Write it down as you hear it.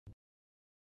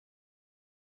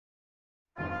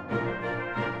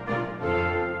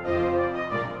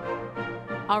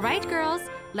All right, girls,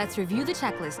 let's review the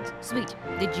checklist. Sweet,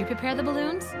 did you prepare the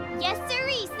balloons? Yes,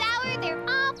 sirree, Sour, they're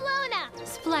all blown up.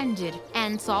 Splendid.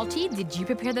 And Salty, did you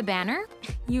prepare the banner?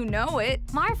 You know it.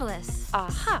 Marvelous.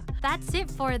 Aha. That's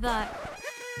it for the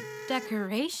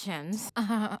decorations.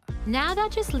 Now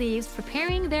that just leaves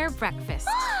preparing their breakfast.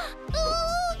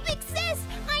 Ooh, big sis,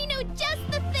 I know just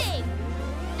the thing.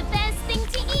 The best thing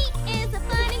to eat is a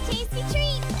fun and tasty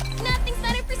treat. Nothing's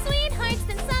better for sweethearts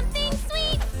than something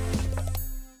sweet.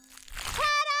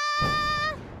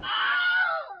 Ta-da!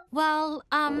 Well,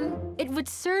 it would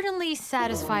certainly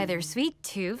satisfy their sweet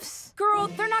tooths. Girl,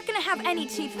 they're not gonna have any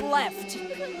teeth left.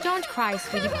 Don't cry,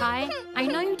 sweetie pie. I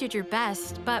know you did your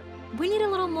best, but we need a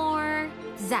little more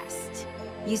zest.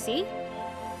 You see?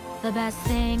 The best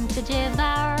thing to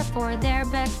devour for their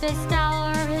breakfast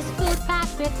hour is food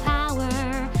packed with power,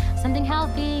 something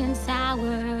healthy and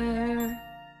sour.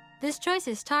 This choice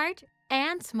is tart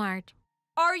and smart.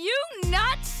 Are you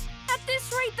nuts? At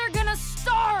this rate, they're gonna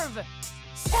starve.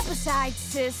 Step aside,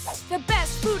 sis. The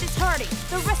best food is hearty.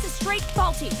 The rest is straight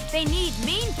faulty. They need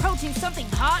lean protein, something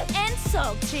hot and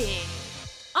salty.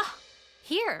 Ah,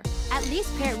 here. At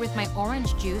least pair it with my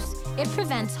orange juice. It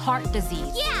prevents heart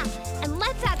disease. Yeah, and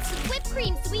let's add some whipped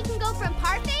cream so we can go from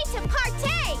parfait to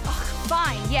partay.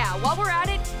 Fine, yeah. While we're at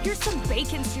it, here's some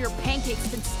bacon so your pancakes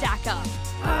can stack up.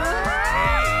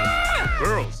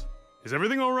 Girls, is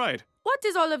everything all right? What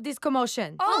is all of this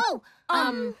commotion?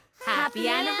 Happy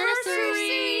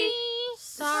anniversary!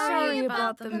 Sorry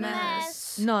about the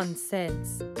mess.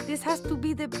 Nonsense. This has to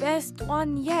be the best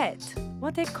one yet.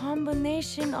 What a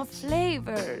combination of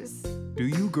flavors. Do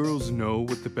you girls know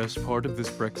what the best part of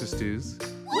this breakfast is?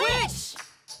 Which?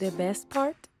 The best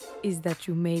part is that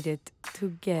you made it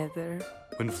together.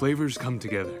 When flavors come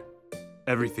together,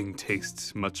 everything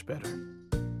tastes much better.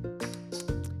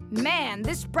 Man,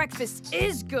 this breakfast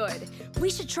is good. We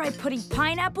should try putting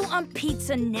pineapple on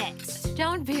pizza next.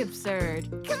 Don't be absurd.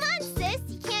 Come on, sis.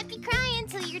 You can't be crying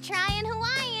till you're trying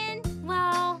Hawaiian.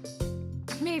 Well,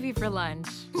 maybe for lunch.